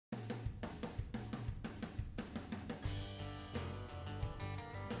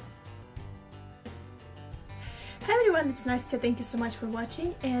Hi everyone, it's Nastia. Thank you so much for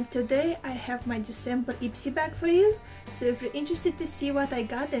watching, and today I have my December Ipsy bag for you. So if you're interested to see what I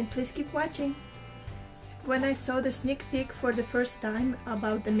got, then please keep watching. When I saw the sneak peek for the first time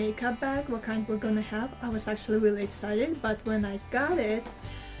about the makeup bag, what kind we're gonna have, I was actually really excited, but when I got it,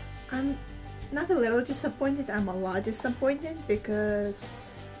 I'm not a little disappointed, I'm a lot disappointed, because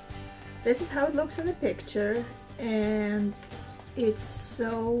this is how it looks in the picture and it's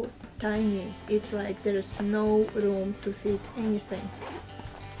so tiny. It's like there's no room to fit anything.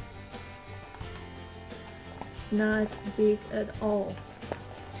 It's not big at all.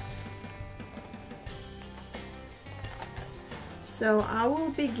 So I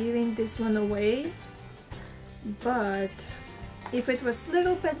will be giving this one away, but if it was a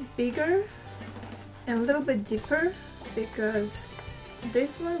little bit bigger and a little bit deeper, because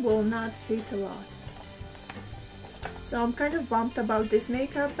this one will not fit a lot. So I'm kind of bummed about this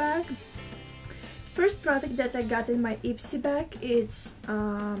makeup bag. First product that I got in my Ipsy bag is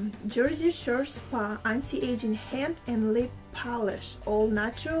Jersey Shore Spa Anti-Aging Hand and Lip Polish, all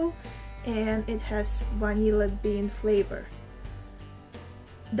natural, and it has vanilla bean flavor.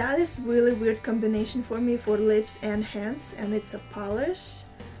 That is really weird combination for me for lips and hands, and it's a polish,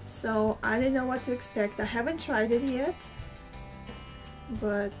 so I didn't know what to expect. I haven't tried it yet,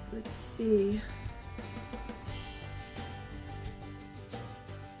 but let's see.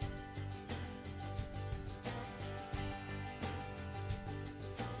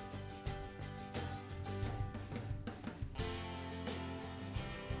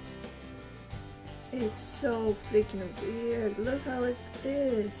 It's so freaking weird. Look how it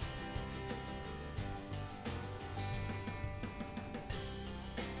is.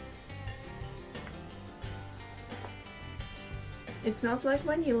 It smells like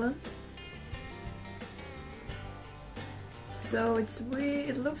vanilla. So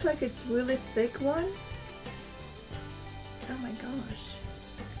it looks like it's really thick one. Oh my gosh.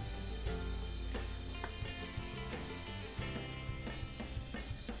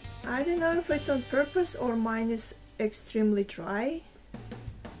 I don't know if it's on purpose or mine is extremely dry.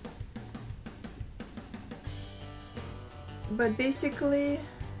 But basically,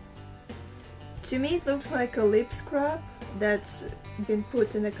 to me it looks like a lip scrub that's been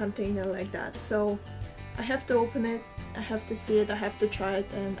put in a container like that. So I have to open it, I have to see it, I have to try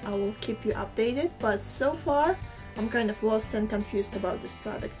it, and I will keep you updated. But so far, I'm kind of lost and confused about this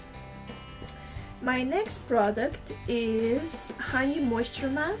product. My next product is Honey Moisture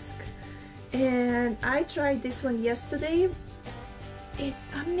Mask, and I tried this one yesterday. It's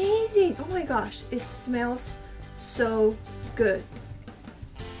amazing! Oh my gosh, it smells so good.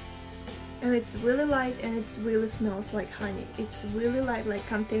 And it's really light and it really smells like honey. It's really light, like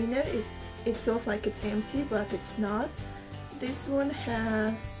container. It feels like it's empty, but it's not. This one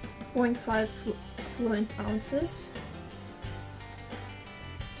has 0.5 fluent ounces.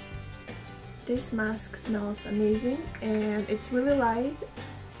 This mask smells amazing and it's really light,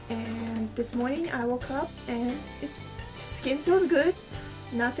 and this morning I woke up and skin feels good.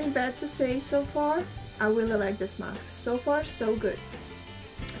 Nothing bad to say so far. I really like this mask. So far so good.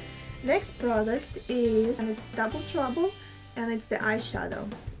 Next product is, and it's Double Trouble, and it's the eyeshadow.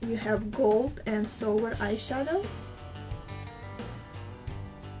 You have gold and silver eyeshadow.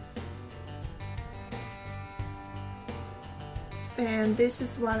 And this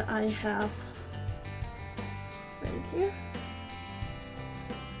is what I have right here,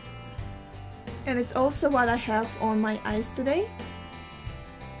 and it's also what I have on my eyes today.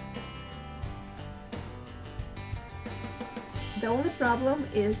 The only problem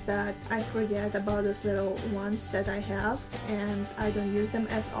is that I forget about those little ones that I have, and I don't use them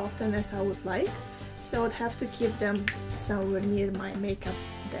as often as I would like, so I would have to keep them somewhere near my makeup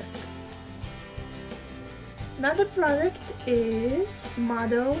desk. Another product is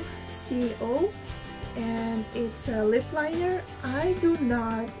Model CO, and it's a lip liner. I do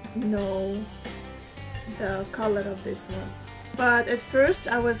not know the color of this one, but at first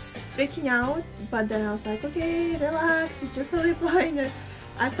I was freaking out, but then I was like, okay, relax, it's just a lip liner.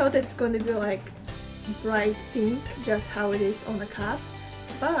 I thought it's going to be like bright pink, just how it is on the cup,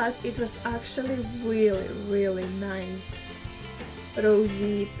 but it was actually really, really nice.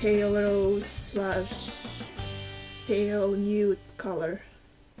 Rosy, pale rose slash pale nude color.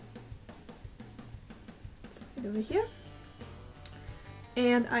 Over here,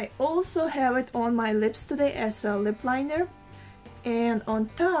 and I also have it on my lips today as a lip liner, and on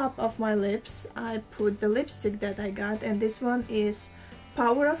top of my lips I put the lipstick that I got, and this one is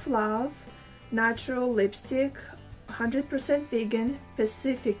Power of Love natural lipstick, 100% vegan,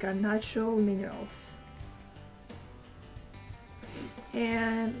 Pacifica natural minerals.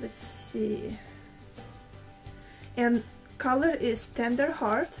 And let's see, and color is Tender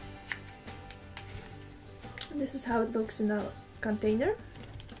Heart. This is how it looks in a container,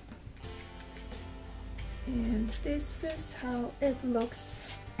 and this is how it looks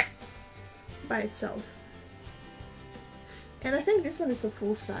by itself. And I think this one is a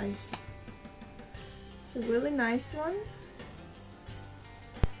full size. It's a really nice one.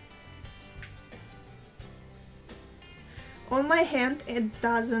 On my hand it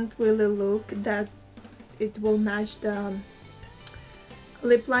doesn't really look that it will match the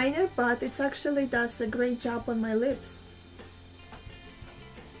lip liner, but it actually does a great job on my lips.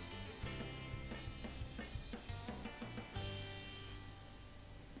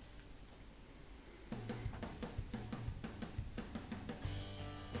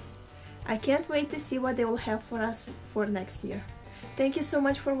 I can't wait to see what they will have for us for next year. Thank you so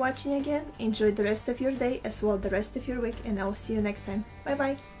much for watching again. Enjoy the rest of your day as well the rest of your week, and I'll see you next time. Bye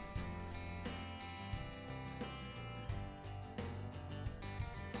bye!